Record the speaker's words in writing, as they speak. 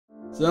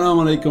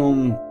Assalamu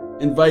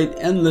alaikum. Invite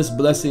endless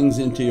blessings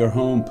into your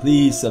home.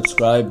 Please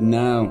subscribe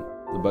now,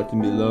 the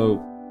button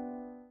below.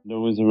 There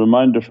was a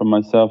reminder for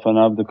myself, an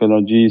abduka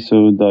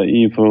al-ajizu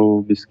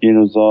da'ifu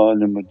biskinu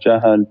zalimu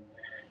jahal,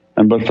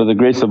 and but for the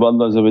grace of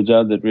Allah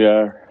that we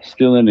are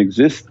still in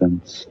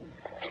existence.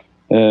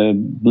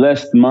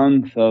 Blessed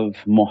month of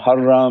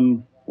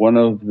Muharram, one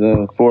of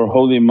the 4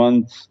 holy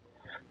months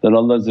that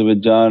Allah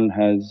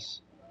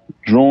has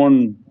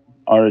drawn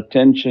our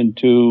attention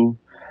to,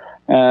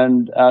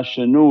 and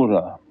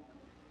Ashanura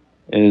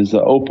is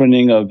the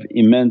opening of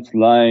immense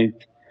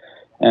light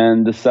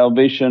and the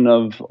salvation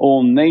of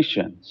all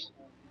nations,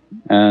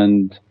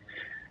 and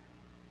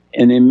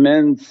an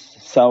immense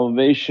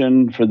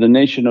salvation for the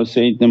nation of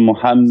Sayyidina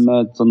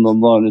Muhammad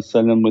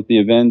with the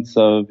events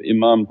of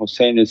Imam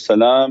Husayn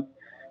salam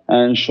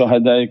and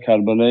Shuhada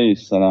Karbala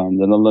salam,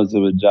 that Allah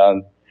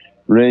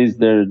raise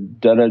their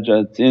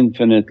darajats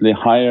infinitely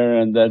higher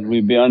and that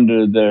we be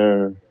under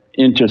their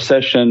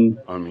intercession.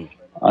 Ameen.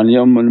 On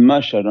Yawmul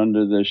Mashar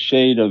under the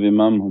shade of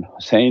Imam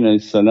Husayn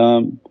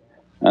salam,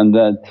 and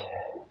that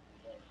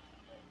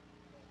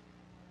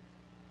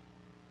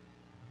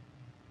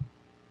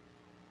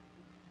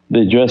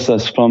they dress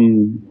us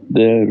from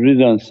their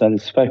rida and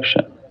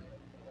satisfaction.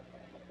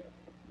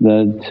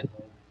 That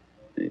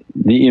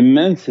the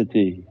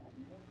immensity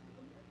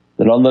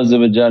that Allah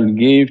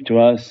gave to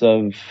us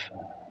of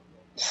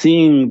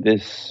seeing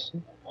this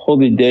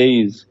holy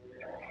days,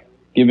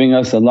 giving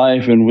us a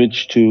life in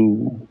which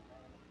to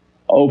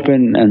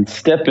open and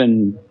step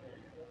in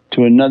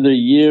to another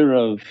year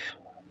of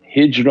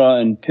hijra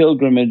and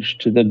pilgrimage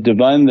to the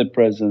Divinely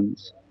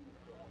Presence,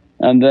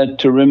 and that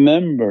to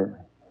remember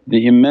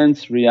the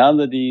immense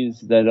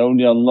realities that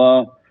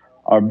awliyaullah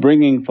are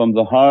bringing from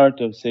the heart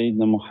of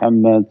Sayyidina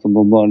Muhammad,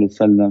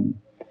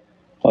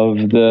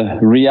 of the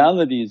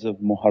realities of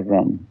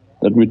Muharram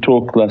that we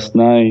talked last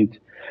night,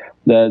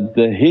 that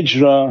the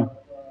hijra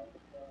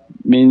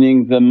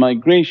meaning the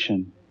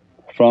migration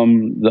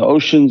from the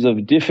oceans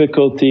of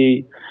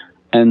difficulty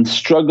and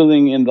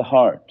struggling in the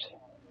heart.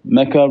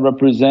 Mecca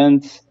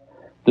represents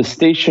the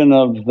station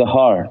of the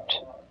heart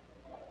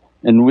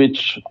in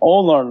which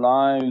all our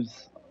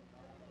lives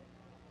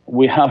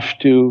we have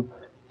to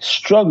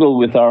struggle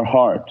with our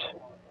heart.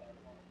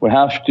 We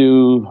have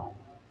to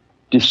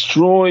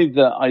destroy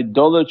the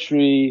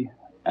idolatry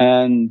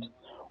and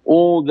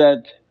all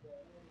that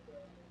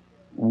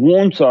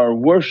wants our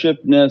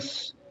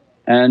worshipness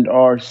and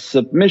our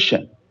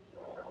submission.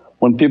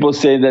 When people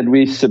say that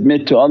we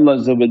submit to Allah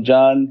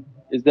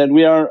is that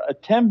we are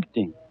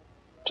attempting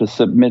to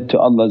submit to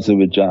Allah.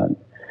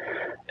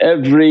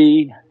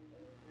 Every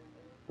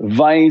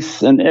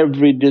vice and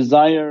every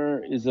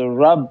desire is a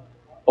Rabb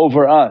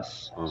over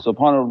us.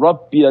 Subhana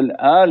Rabbiyal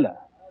A'la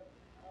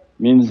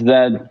means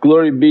that,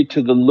 glory be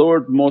to the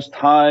Lord Most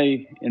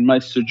High in my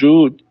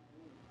sujood.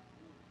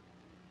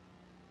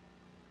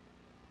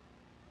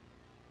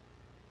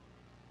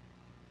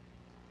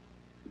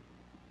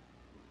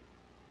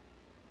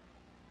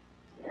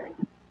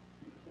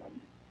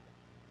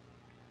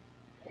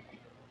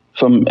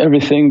 From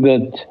everything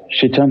that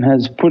shaitan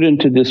has put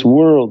into this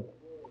world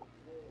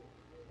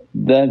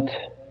that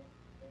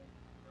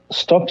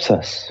stops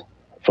us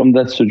from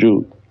that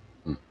sujood.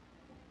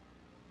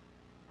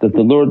 That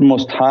the Lord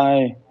Most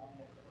High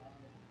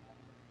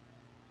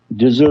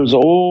deserves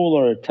all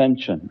our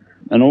attention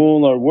and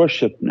all our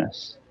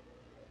worshipness.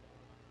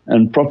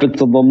 And Prophet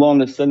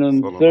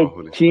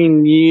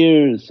 13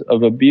 years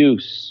of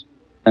abuse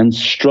and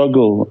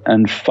struggle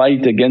and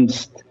fight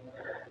against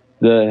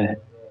the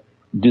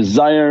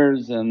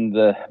desires and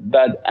the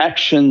bad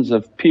actions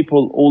of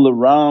people all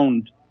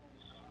around.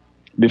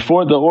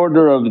 Before the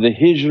order of the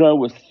hijra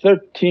was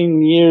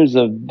 13 years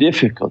of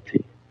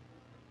difficulty.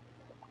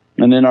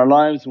 And in our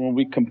lives when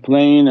we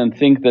complain and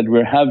think that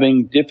we're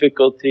having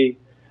difficulty,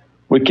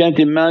 we can't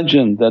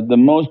imagine that the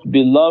most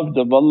beloved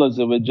of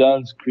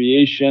Allah's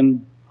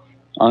creation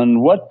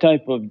on what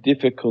type of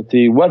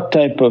difficulty, what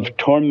type of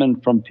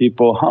torment from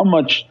people, how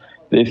much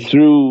they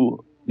threw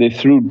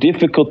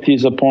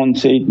difficulties upon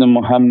Sayyidina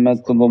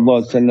Muhammad,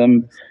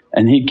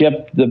 and he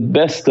kept the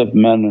best of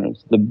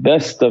manners, the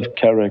best of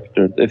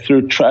character. They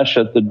threw trash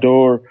at the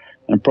door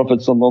and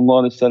Prophet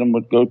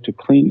would go to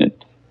clean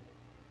it.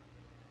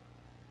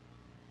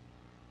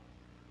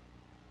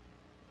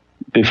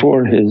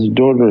 Before his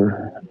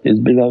daughter, his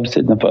beloved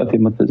Sayyidina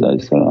Fatima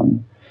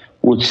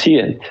would see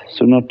it,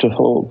 so not to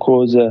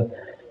cause a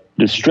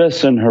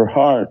distress in her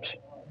heart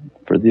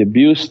for the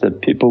abuse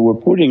that people were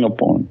putting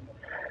upon.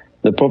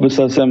 The Prophet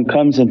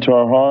comes into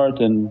our heart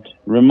and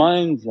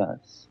reminds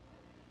us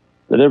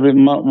that every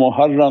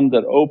Muharram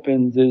that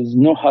opens is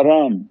no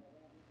haram,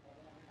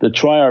 to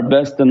try our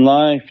best in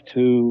life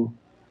to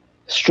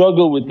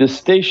struggle with the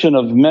station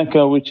of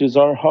Mecca which is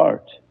our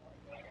heart,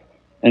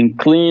 and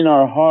clean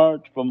our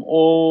heart from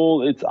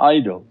all its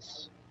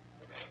idols.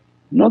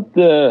 Not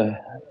the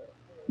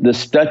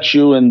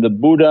statue and the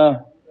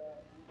Buddha,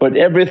 but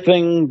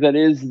everything that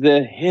is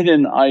the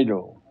hidden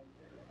idol.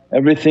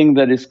 Everything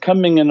that is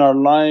coming in our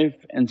life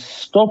and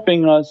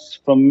stopping us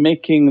from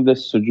making the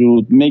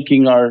sujood,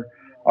 making our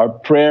our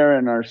prayer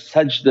and our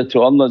sajda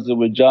to Allah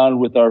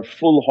with our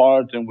full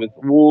heart and with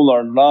all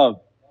our love.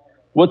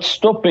 What's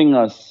stopping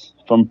us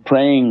from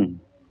praying,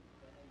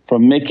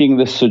 from making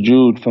the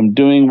sujood, from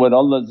doing what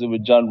Allah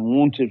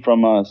wanted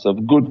from us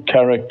of good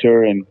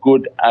character and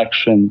good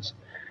actions?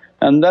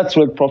 And that's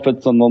what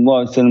Prophet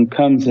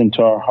comes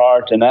into our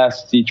heart and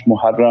asks each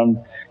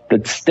Muharram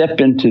that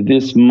step into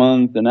this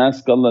month and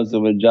ask Allah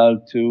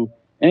to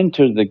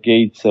enter the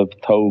gates of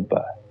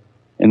tawbah,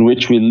 in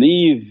which we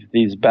leave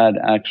these bad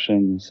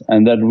actions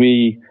and that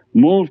we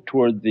move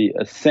toward the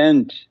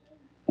ascent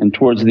and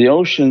towards the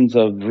oceans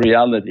of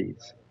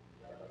realities.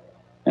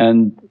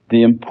 And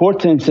the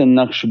importance in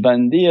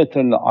Naqshbandiyat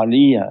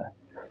al-Aliyah,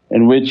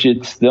 in which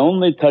it's the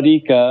only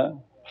tariqah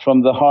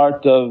from the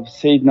heart of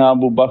Sayyidina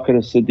Abu Bakr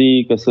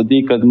as-Siddiq,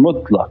 as-Siddiq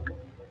al-Mutlaq,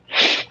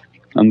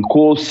 and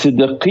called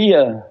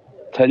Siddiqiyya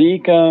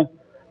tariqah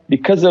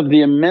because of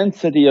the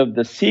immensity of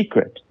the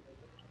secret.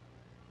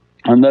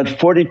 And that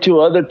 42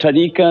 other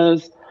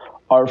tariqahs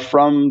are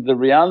from the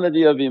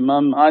reality of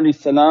Imam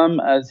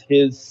as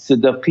his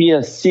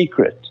Siddiqiyya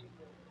secret.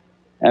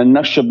 And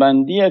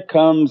Naqshbandiyya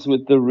comes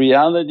with the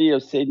reality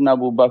of Sayyidina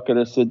Abu Bakr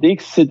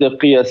as-Siddiq's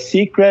Siddiqiyya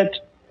secret,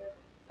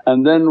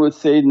 and then with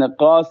Sayyidina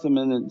Qasim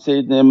and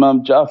Sayyidina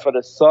Imam Ja'far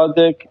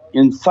as-Sadiq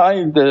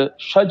inside the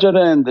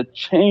shajara and the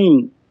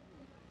chain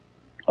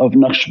of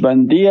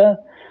Naqshbandiyya.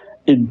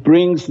 It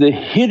brings the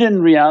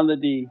hidden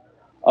reality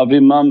of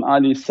Imam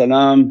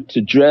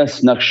to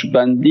dress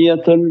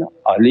Naqshbandiyatul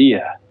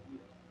Aliyah,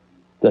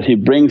 that he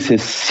brings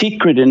his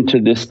secret into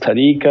this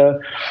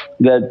tariqah,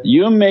 that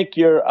you make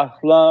your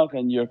akhlaq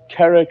and your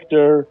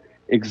character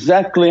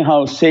exactly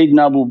how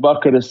Sayyidina Abu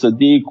Bakr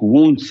as-Siddiq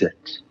wants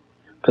it,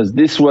 because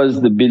this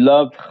was the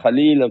beloved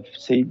Khalil of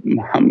Sayyid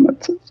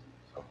Muhammad.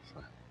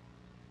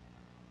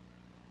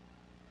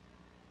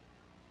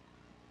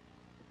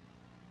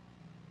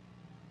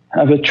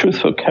 Have a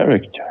truthful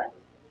character,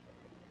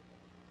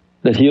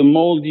 that he'll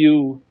mould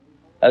you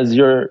as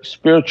your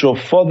spiritual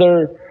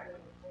father.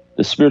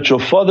 The spiritual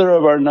father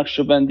of our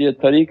Naqshbandiyya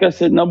tariqah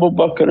Sayyidina Abu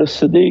Bakr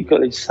as-Siddiq,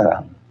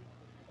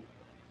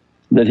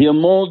 that he'll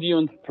mould you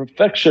in the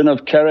perfection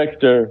of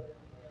character,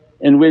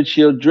 in which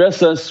he'll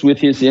dress us with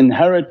his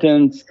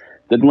inheritance,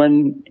 that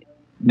when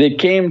they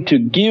came to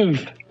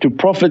give to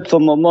Prophet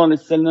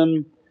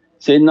Sayyidina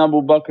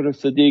Abu Bakr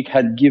as-Siddiq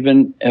had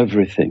given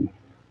everything.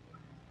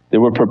 They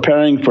were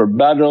preparing for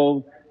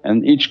battle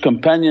and each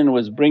companion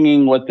was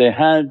bringing what they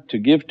had to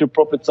give to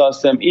Prophet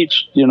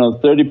each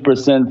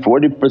 30%, 40%,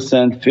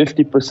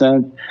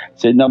 50%.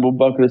 Sayyidina Abu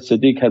Bakr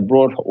as-Siddiq had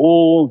brought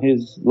all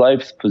his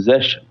life's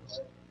possessions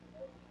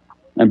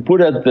and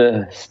put at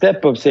the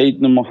step of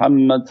Sayyidina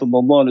Muhammad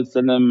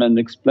and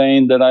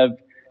explained that, I've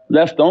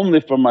left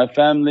only for my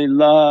family,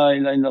 La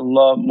ilaha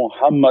illallah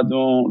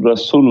Muhammadun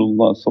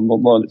Rasulullah.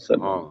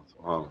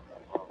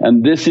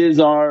 And this is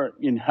our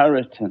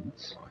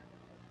inheritance.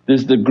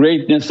 This is the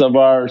greatness of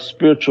our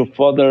spiritual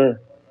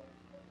father,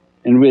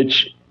 in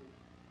which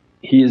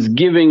he is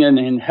giving an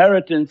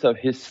inheritance of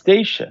his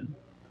station,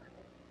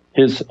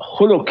 his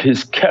khuluq,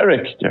 his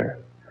character,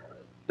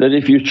 that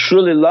if you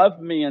truly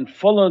love me and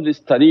follow this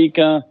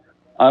tariqah,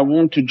 I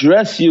want to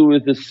dress you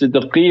with the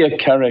siddiqiyya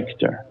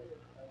character.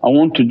 I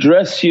want to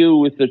dress you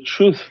with the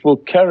truthful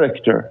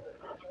character,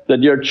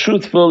 that you're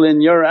truthful in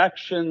your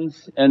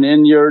actions and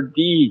in your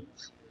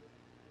deeds.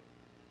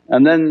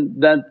 And then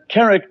that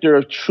character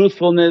of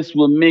truthfulness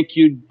will make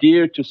you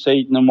dear to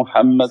Sayyidina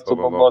Muhammad.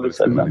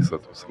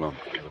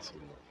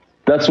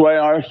 That's why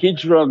our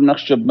hijra of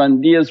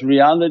Naqshbandiyya's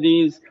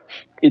realities,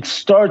 it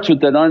starts with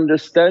that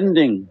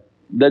understanding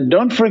that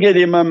don't forget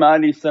Imam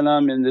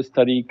in this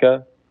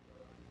tariqah.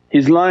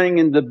 He's lying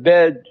in the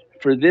bed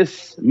for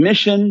this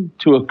mission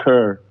to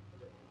occur,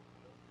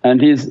 and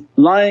he's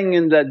lying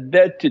in that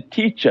bed to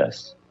teach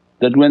us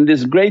that when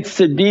this great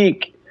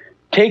Siddiq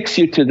takes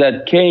you to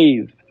that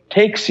cave,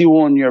 takes you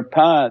on your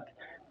path,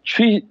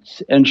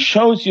 treats and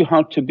shows you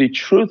how to be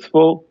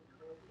truthful,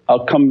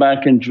 I'll come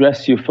back and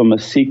dress you from a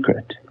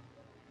secret.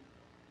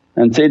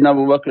 And Sayyidina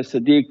Abu Bakr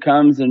as-Siddiq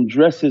comes and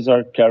dresses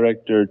our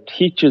character,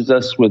 teaches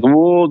us with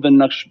all the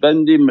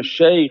Naqshbandi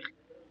mashaykh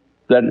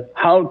that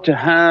how to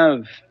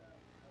have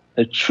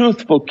a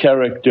truthful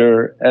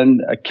character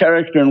and a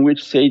character in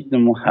which Sayyidina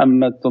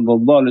Muhammad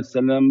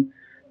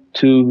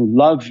to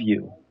love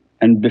you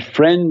and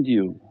befriend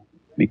you,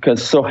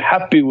 because so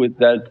happy with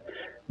that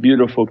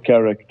beautiful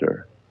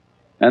character.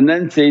 And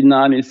then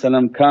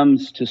Sayyidina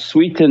comes to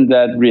sweeten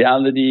that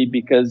reality,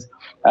 because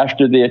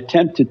after they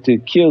attempted to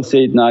kill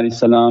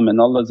Sayyidina and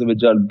Allah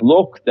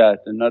blocked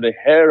that and not a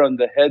hair on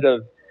the head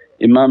of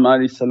Imam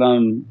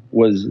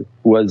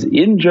was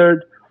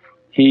injured,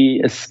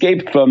 he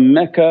escaped from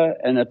Mecca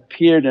and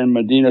appeared in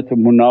Madinatul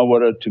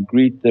Munawwarah to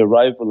greet the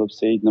arrival of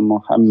Sayyidina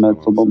Muhammad.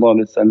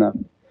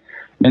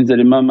 Means that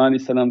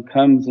Imam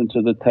comes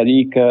into the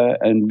tariqah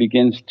and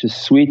begins to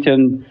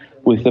sweeten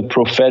with the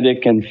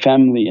prophetic and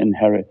family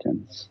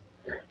inheritance.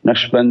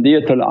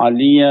 Naqshbandiyatul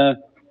Aliyah,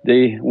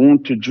 they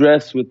want to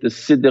dress with the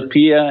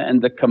siddiqiyya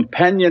and the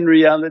companion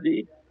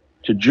reality,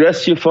 to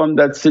dress you from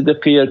that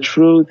siddiqiyya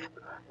truth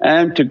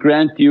and to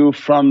grant you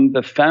from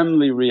the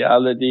family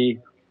reality,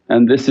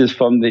 and this is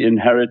from the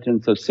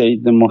inheritance of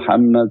Sayyidina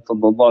Muhammad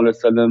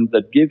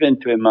that given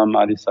to Imam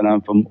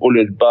from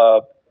ulul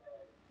bab,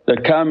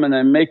 that come and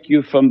I make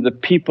you from the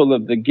people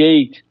of the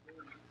gate,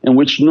 in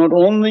which not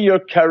only your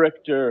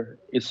character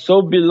is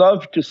so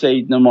beloved to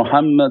Sayyidina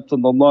Muhammad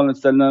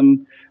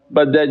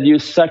but that you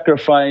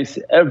sacrifice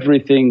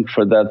everything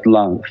for that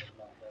love.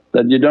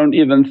 That you don't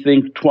even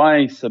think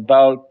twice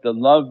about the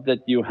love that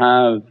you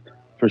have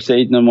for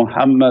Sayyidina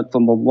Muhammad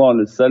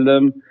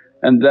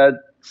and that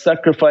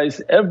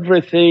sacrifice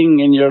everything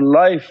in your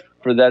life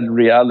for that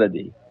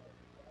reality.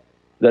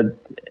 That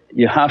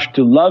you have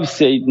to love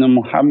Sayyidina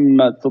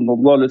Muhammad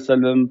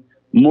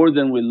more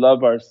than we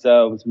love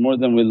ourselves, more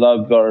than we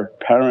love our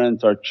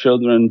parents, our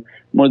children,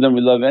 more than we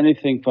love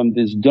anything from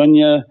this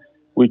dunya.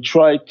 We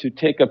try to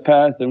take a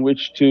path in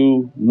which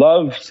to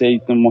love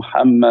Sayyidina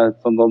Muhammad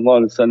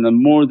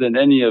more than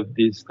any of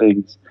these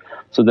things,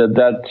 so that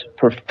that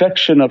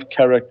perfection of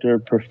character,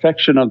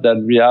 perfection of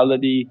that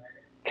reality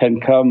can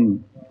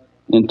come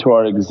into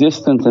our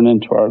existence and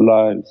into our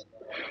lives.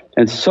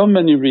 And so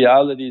many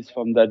realities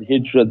from that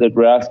hijrah that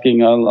we're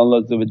asking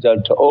Allah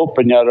to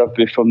open, Ya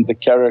Rabbi, from the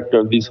character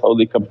of these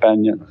holy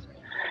companions.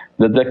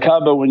 That the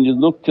Kaaba, when you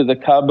look to the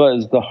Kaaba,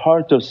 is the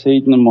heart of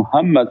Sayyidina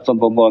Muhammad.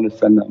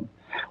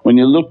 When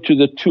you look to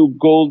the two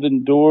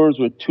golden doors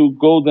with two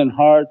golden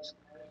hearts,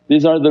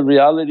 these are the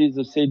realities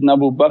of Sayyidina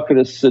Abu Bakr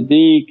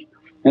as-Siddiq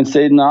and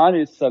Sayyidina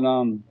Ali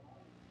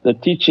they're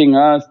teaching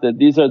us that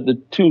these are the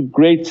two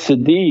great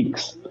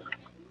Siddiqs,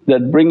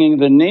 that bringing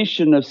the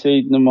nation of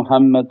Sayyidina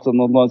Muhammad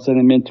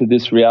into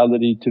this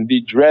reality, to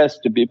be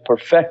dressed, to be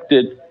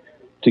perfected,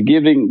 to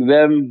giving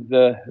them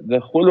the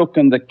khuluq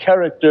and the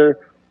character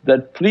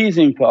that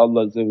pleasing to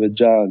Allah.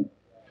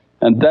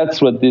 And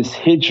that's what this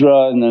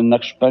hijrah and the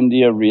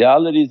Naqshbandiya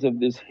realities of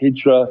this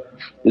hijrah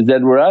is,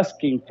 that we're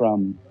asking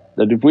from.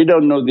 That if we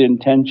don't know the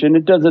intention,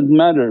 it doesn't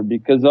matter,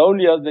 because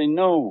awliya they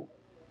know.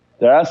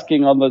 They're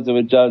asking Allah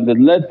that,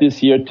 let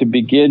this year to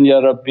begin, Ya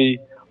Rabbi,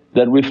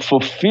 that we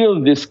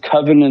fulfill this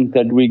covenant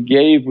that we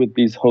gave with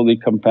these holy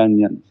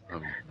companions,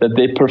 that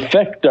they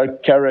perfect our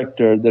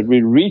character, that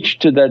we reach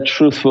to that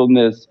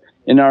truthfulness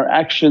in our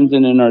actions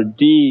and in our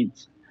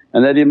deeds.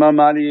 And that Imam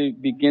Ali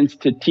begins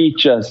to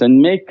teach us and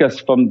make us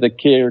from the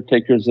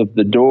caretakers of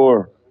the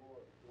door,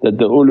 that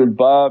the ulul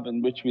bab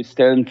in which we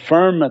stand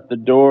firm at the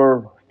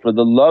door for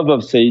the love of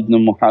Sayyidina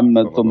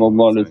Muhammad.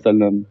 InshaAllah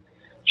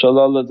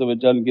Allah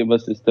give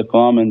us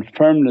istiqamah and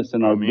firmness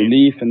in our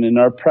belief and in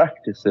our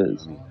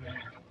practices.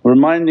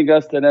 Reminding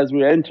us that as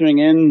we're entering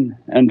in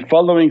and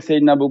following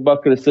Sayyidina Abu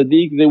Bakr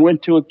as-Siddiq, they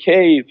went to a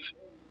cave,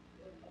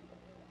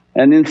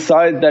 and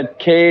inside that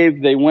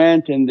cave they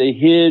went and they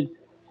hid.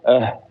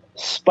 A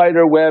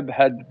spider web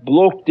had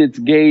blocked its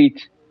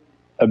gate,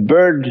 a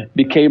bird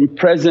became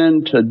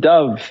present, a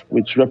dove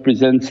which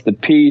represents the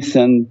peace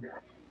and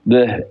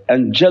the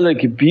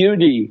angelic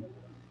beauty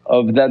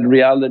of that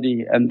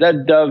reality, and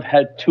that dove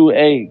had two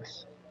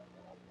eggs.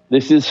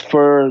 This is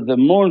for the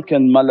mulk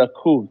and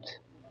malakut,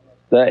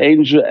 the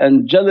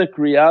angelic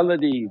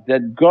reality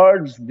that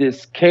guards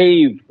this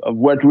cave of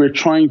what we're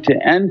trying to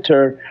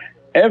enter.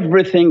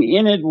 Everything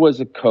in it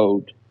was a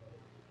code,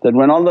 that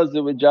when Allah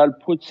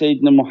put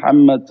Sayyidina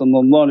Muhammad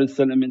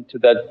into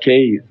that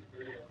cave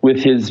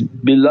with his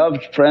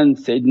beloved friend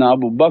Sayyidina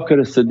Abu Bakr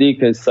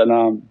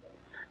as-Siddiq,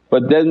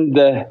 but then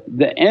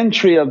the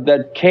entry of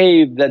that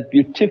cave, that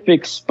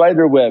beatific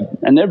spider web,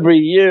 and every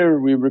year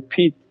we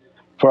repeat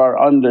for our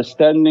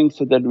understanding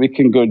so that we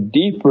can go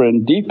deeper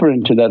and deeper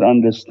into that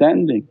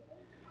understanding.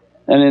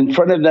 And in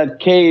front of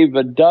that cave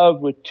a dove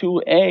with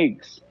two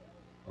eggs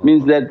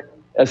means that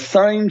a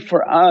sign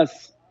for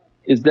us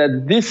is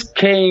that this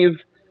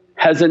cave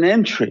has an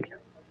entry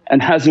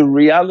and has a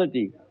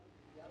reality.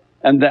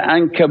 And the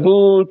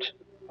ankabut,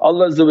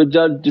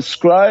 Allah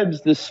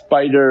describes this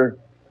spider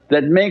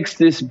that makes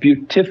this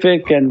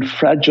beatific and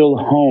fragile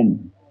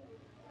home.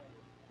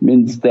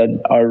 Means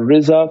that our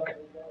rizq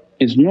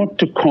is not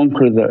to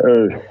conquer the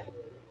earth,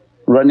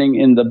 running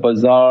in the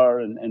bazaar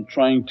and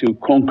trying to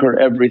conquer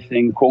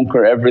everything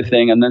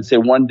and then say,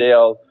 one day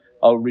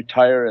I'll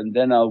retire and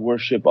then I'll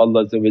worship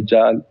Allah.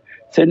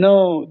 Say,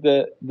 no,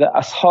 the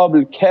Ashab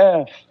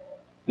al-Kahf,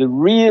 the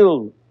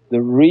real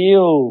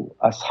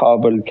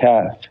Ashab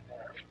al-Kahf,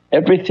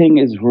 everything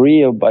is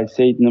real by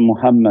Sayyidina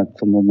Muhammad.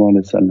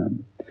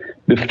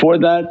 Before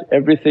that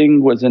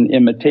everything was an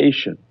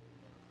imitation.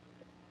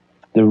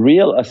 The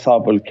real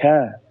Ashab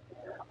al-Kahf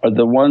are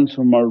the ones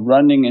whom are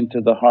running into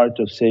the heart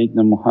of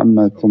Sayyidina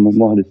Muhammad.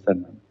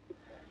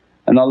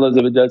 And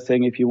Allah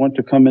saying, if you want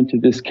to come into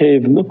this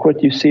cave, look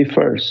what you see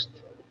first.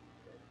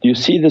 Do you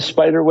see the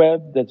spider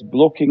web that's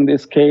blocking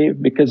this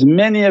cave? Because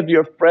many of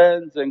your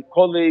friends and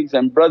colleagues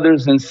and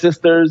brothers and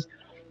sisters,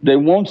 they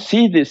won't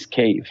see this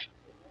cave.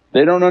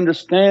 They don't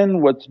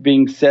understand what's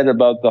being said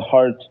about the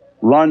heart.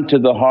 Run to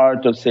the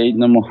heart of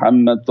Sayyidina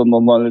Muhammad.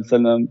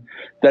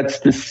 That's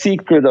the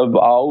secret of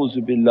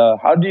a'udhu billah.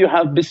 How do you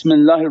have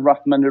Bismillahir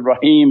Rahmanir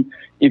Rahim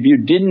if you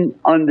didn't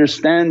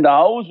understand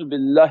a'udhu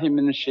billahi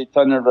minash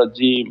shaitanir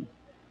rajeem?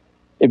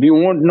 If you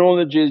want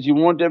knowledges, you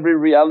want every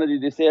reality,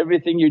 they say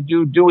everything you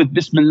do, do with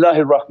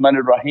Bismillahir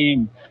Rahmanir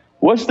Rahim.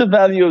 What's the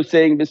value of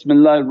saying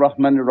Bismillahir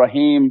Rahmanir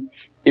Rahim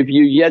if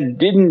you yet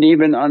didn't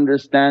even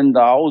understand the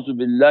A'udhu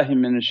Billahi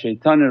Minash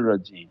Shaitanir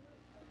Rajeem?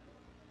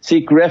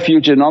 Seek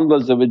refuge in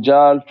Allah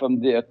from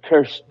the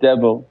accursed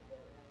devil.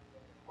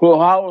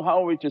 How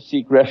are we to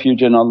seek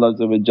refuge in Allah?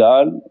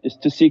 Is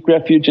to seek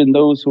refuge in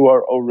those who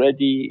are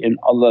already in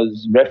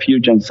Allah's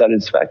refuge and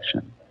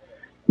satisfaction.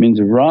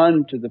 Means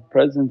run to the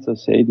presence of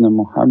Sayyidina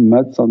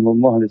Muhammad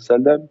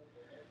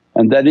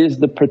and that is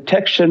the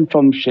protection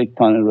from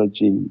shaitanir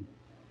rajeem.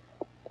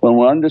 When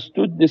we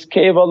understood this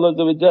cave,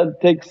 Allah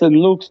takes and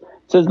looks,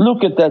 says,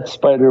 look at that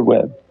spider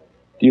web.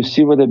 Do you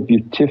see what a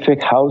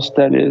beatific house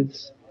that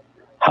is?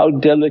 How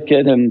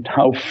delicate and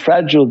how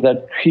fragile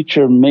that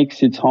creature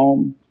makes its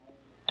home.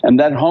 And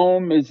that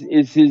home is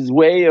his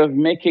way of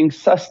making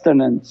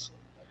sustenance.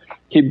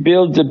 He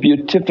builds a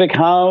beatific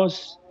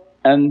house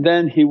and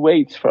then he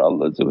waits for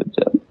Allah.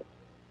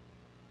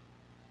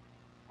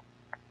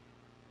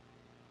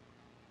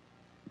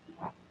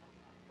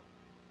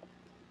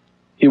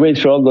 He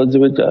waits for Allah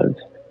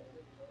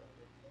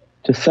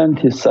to send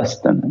his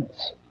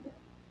sustenance.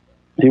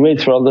 He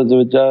waits for Allah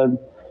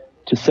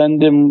to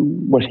send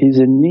him what he's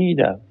in need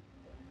of.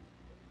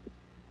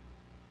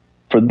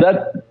 For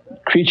that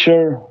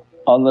creature,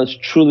 Allah is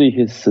truly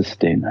his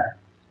sustainer.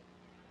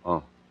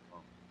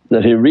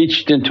 That he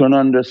reached into an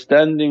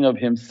understanding of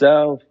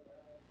himself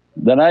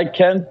that I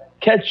can't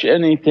catch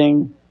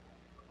anything,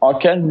 I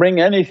can't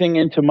bring anything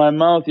into my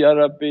mouth, Ya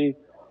Rabbi,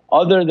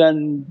 other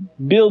than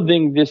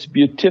building this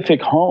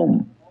beatific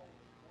home,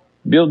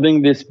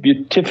 building this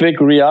beatific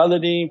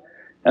reality.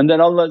 And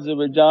then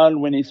Allah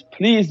when He's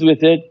pleased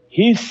with it,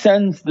 He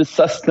sends the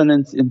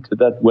sustenance into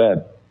that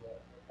web.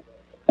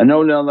 And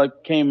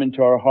awliyaullah came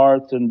into our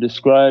hearts and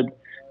described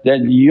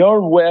that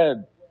your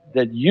web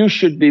that you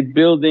should be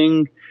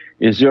building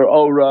is your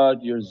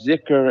awrad, your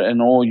zikr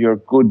and all your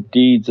good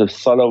deeds of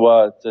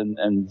salawat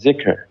and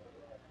zikr.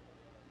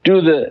 Do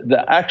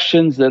the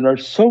actions that are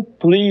so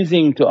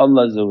pleasing to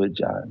Allah.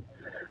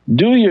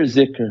 Do your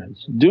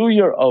zikrs, do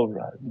your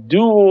awrad,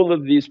 do all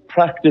of these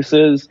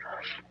practices,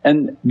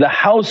 and the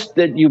house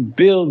that you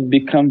build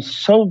becomes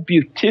so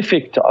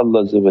beatific to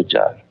Allah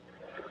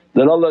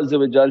that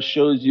Allah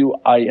shows you,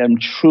 I am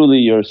truly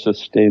your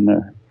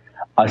sustainer.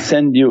 I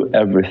send you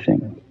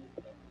everything.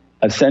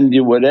 I send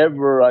you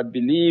whatever I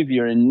believe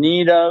you're in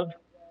need of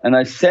and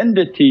I send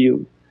it to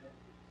you.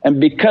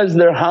 And because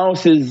their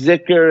house is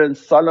zikr and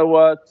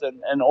salawats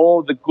and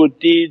all the good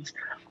deeds,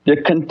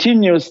 they're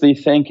continuously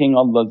thanking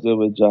Allah.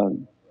 The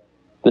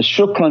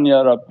shukran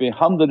ya Rabbi,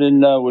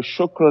 hamdulillah wa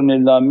shukran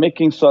lillah,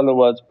 making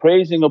salawats,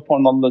 praising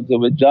upon Allah,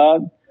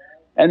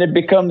 and it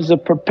becomes a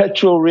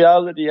perpetual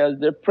reality. As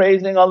they're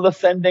praising Allah,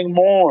 sending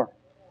more,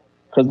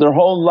 because their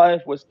whole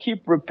life was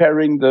keep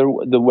repairing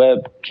the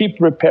web, keep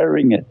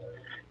repairing it,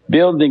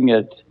 building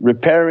it,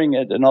 repairing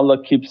it, and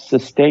Allah keeps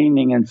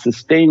sustaining and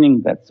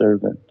sustaining that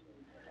servant.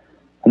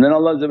 And then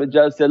Allah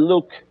said,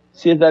 look,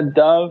 see that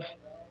dove?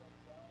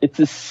 It's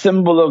a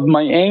symbol of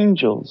my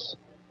angels,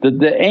 that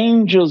the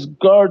angels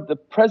guard the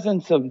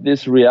presence of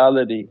this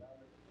reality.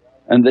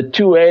 And the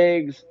two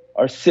eggs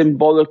are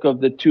symbolic of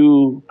the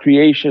two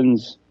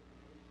creations,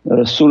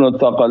 Rasulul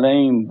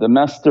Thaqalain, the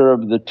master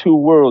of the two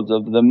worlds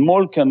of the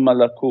mulk and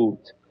malakut.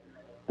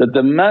 That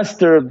the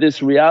master of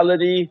this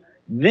reality,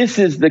 this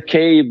is the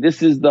cave,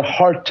 this is the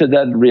heart to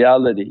that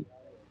reality.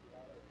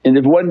 And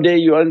if one day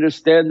you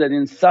understand that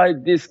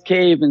inside this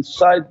cave,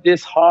 inside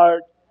this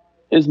heart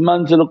is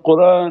manzil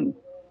Qur'an.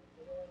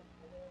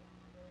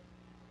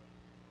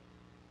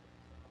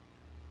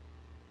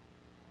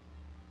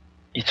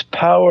 Its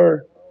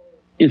power,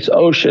 its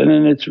ocean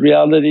and its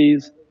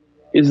realities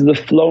is the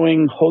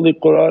flowing holy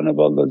Qur'an of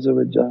Allah.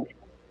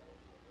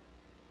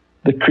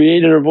 The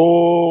creator of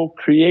all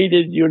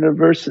created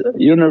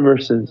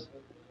universes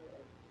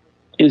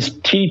is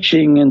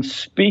teaching and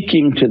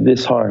speaking to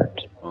this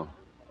heart.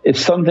 It's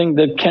something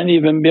that can't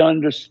even be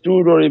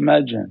understood or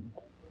imagined.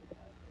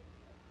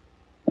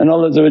 And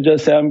Allah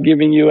say, I'm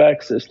giving you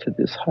access to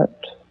this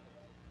heart.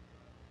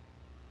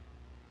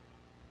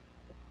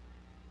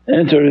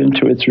 Enter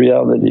into its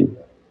reality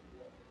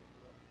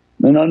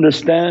and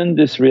understand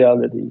this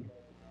reality.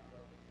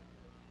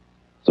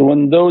 So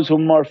when those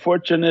whom are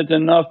fortunate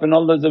enough and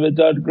Allah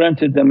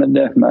granted them a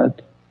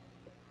ni'mat,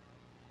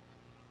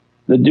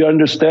 that you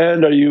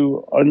understand, are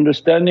you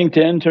understanding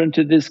to enter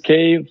into this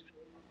cave?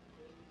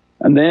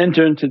 And they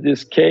enter into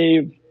this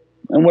cave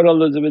and what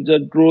Allah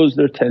draws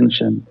their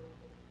attention.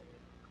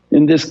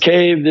 In this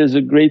cave there's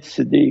a great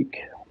Siddiq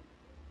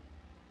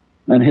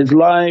and his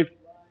life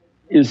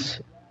is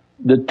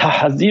the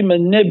tahzeem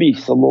al-Nabi,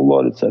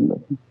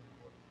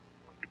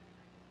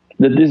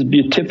 that this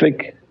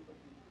beatific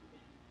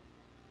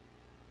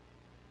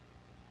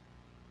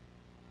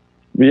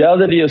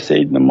reality of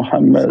Sayyidina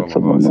Muhammad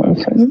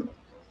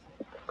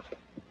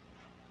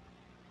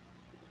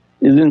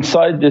is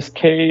inside this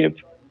cave,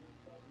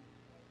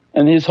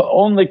 and his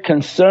only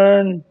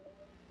concern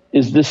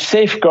is the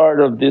safeguard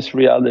of this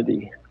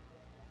reality.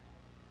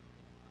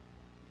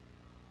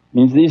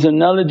 Means these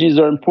analogies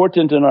are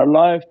important in our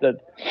life, that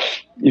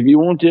if you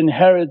want to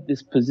inherit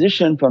this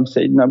position from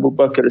Sayyidina Abu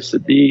Bakr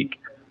as-Siddiq,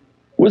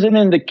 wasn't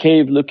in the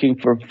cave looking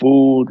for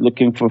food,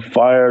 looking for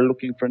fire,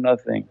 looking for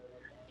nothing.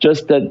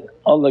 Just that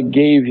Allah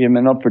gave him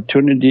an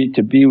opportunity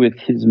to be with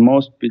his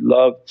most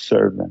beloved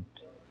servant,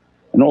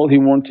 and all he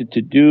wanted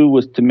to do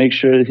was to make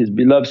sure his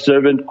beloved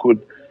servant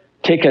could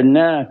take a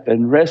nap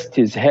and rest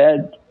his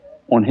head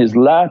on his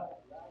lap,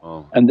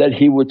 and that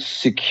he would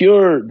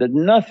secure that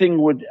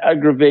nothing would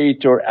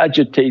aggravate or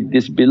agitate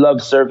this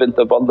beloved servant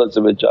of Allah.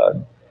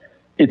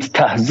 It's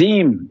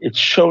tahzeem, it's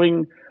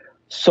showing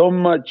so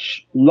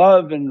much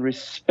love and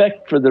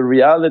respect for the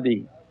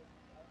reality.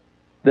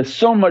 There's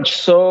so much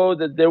so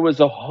that there was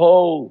a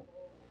hole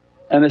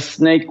and a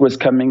snake was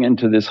coming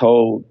into this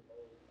hole,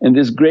 and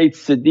this great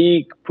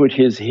Siddiq put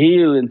his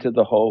heel into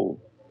the hole.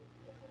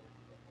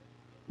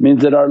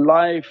 Means that our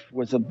life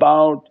was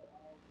about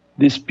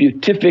this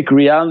beatific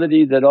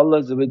reality that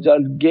Allah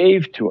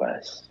gave to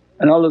us,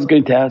 and Allah's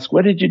going to ask,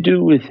 what did you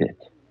do with it?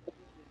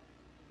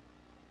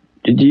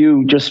 Did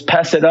you just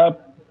pass it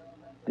up?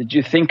 Did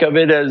you think of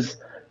it as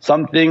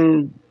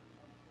something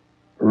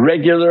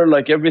regular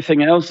like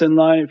everything else in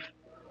life?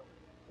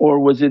 Or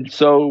was it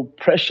so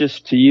precious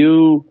to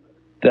you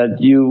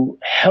that you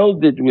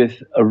held it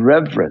with a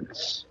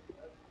reverence?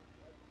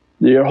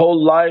 Your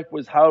whole life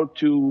was how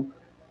to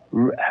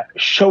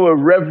show a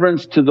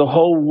reverence to the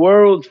whole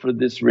world for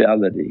this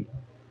reality.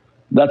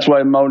 That's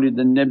why Mawlid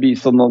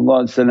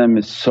al-Nabi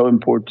is so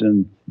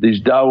important, this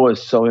da'wah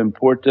is so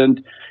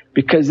important,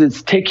 because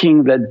it's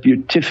taking that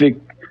beatific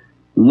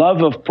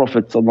love of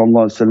Prophet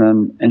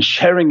and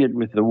sharing it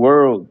with the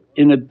world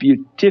in a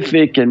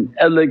beatific and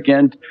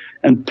elegant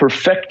and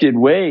perfected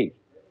way.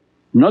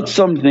 Not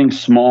something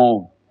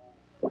small,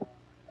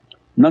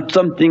 not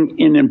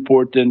something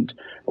unimportant,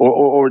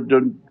 or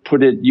don't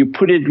put it, you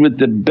put it with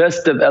the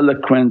best of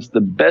eloquence, the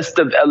best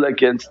of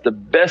elegance, the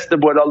best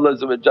of what Allah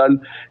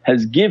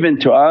has given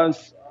to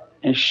us,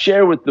 and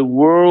share with the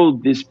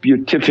world this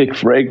beatific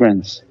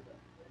fragrance.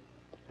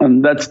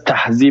 And that's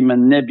tahzeem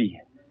al-Nabi,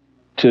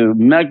 to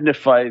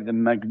magnify the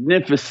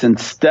magnificent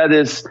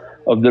status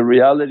of the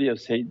reality of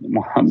Sayyidina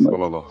Muhammad.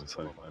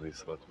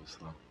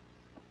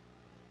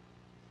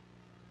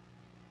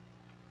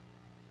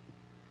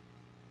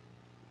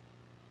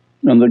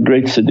 And the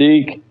great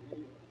Siddiq,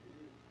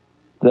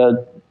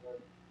 that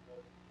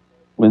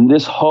when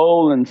this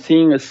hole and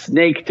seeing a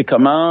snake to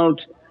come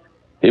out,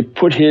 he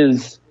put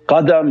his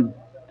qadam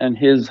and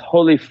his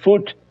holy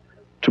foot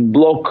to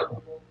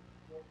block.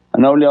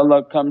 And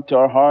awliyaullah come to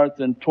our hearts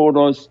and told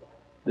us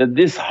that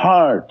this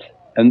heart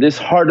and this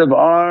heart of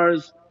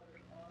ours,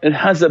 it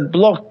has a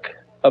block,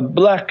 a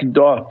black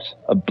dot,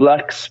 a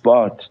black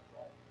spot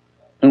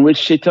in which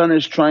shaitan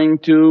is trying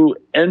to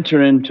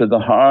enter into the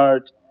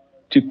heart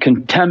to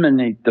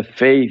contaminate the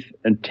faith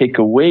and take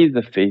away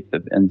the faith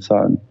of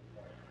insan.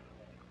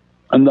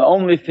 And the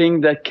only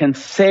thing that can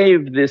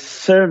save this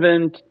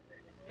servant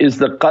is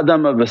the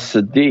qadam of a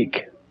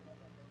Siddiq.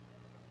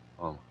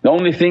 The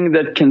only thing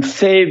that can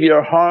save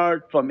your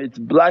heart from its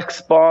black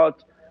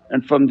spot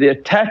and from the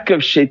attack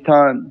of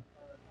shaitan.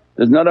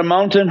 There's not a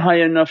mountain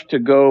high enough to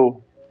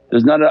go,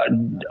 there's not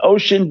an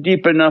ocean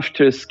deep enough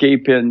to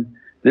escape in,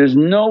 there's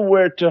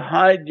nowhere to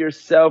hide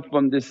yourself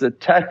from this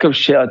attack of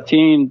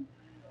shayateen.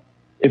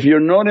 If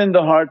you're not in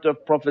the heart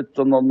of Prophet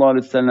and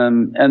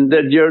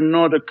that you're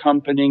not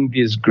accompanying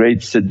these great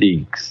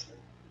Siddiqs.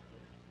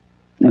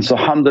 And so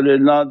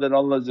alhamdulillah that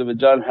Allah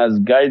has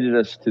guided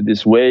us to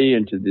this way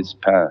and to this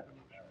path.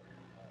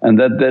 And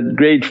that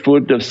great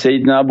foot of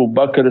Sayyidina Abu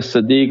Bakr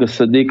as-Siddiq,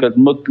 as-Siddiq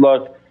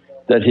al-Mutlaq,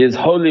 that his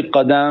holy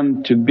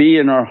qadam to be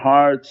in our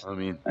hearts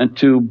and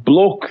to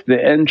block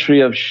the entry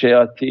of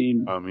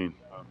shayateen.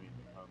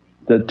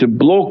 That to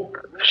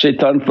block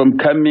shaitan from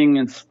coming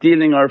and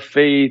stealing our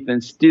faith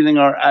and stealing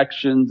our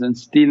actions and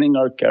stealing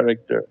our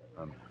character.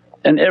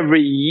 And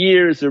every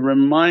year is a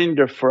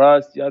reminder for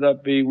us, Ya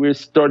Rabbi, we're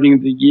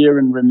starting the year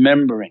and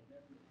remembering.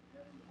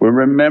 We're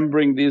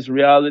remembering these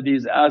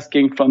realities,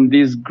 asking from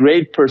these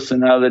great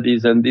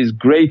personalities and these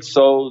great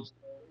souls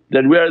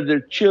that we are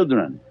their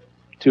children,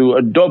 to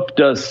adopt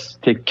us,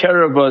 take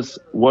care of us,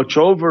 watch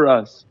over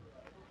us,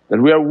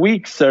 that we are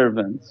weak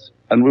servants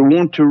and we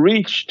want to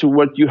reach to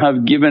what you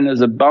have given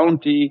as a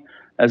bounty,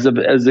 as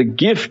a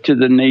gift to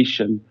the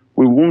nation.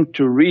 We want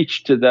to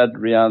reach to that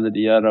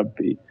reality, Ya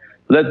Rabbi.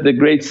 Let the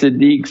great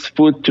Siddiq's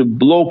foot to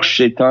block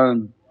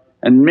shaitan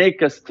and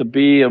make us to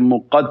be a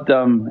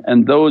muqaddam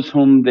and those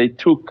whom they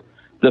took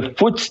the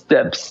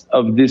footsteps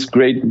of this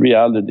great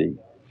reality.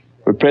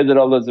 We pray that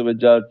Allah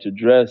to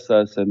dress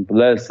us and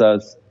bless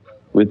us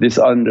with this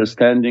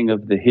understanding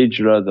of the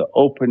hijra, the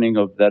opening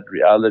of that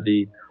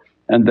reality,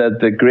 and that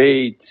the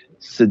great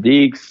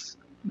Siddiqs,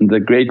 the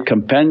great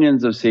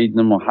companions of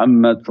Sayyidina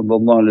Muhammad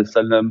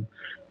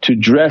to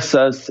dress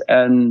us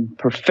and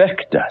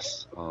perfect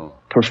us,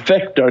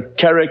 perfect our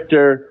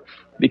character,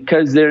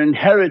 because they're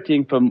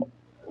inheriting from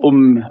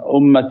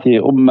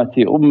ummati,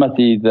 ummati,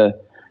 ummati,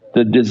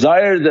 the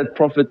desire that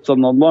Prophet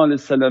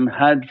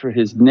had for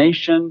his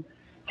nation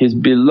His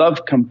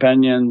beloved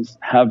companions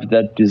have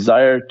that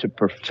desire to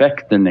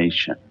perfect the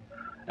nation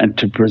and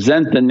to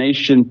present the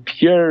nation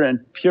pure and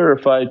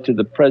purified to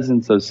the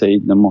presence of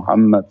Sayyidina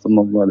Muhammad.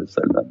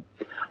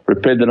 We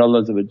pray that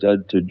Allah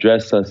to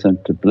dress us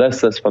and to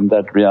bless us from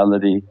that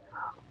reality,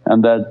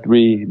 and that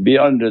we be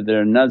under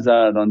their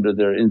nazar, under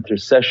their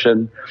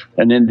intercession,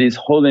 and in these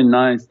holy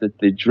nights that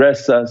they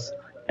dress us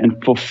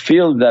and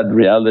fulfill that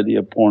reality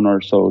upon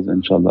our souls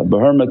inshaAllah. Bi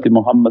hurmati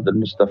Muhammad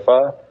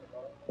al-Mustafa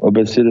wa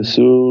bi sirri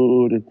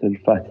Surat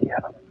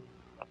al-Fatiha.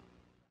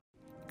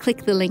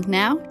 Click the link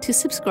now to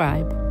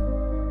subscribe.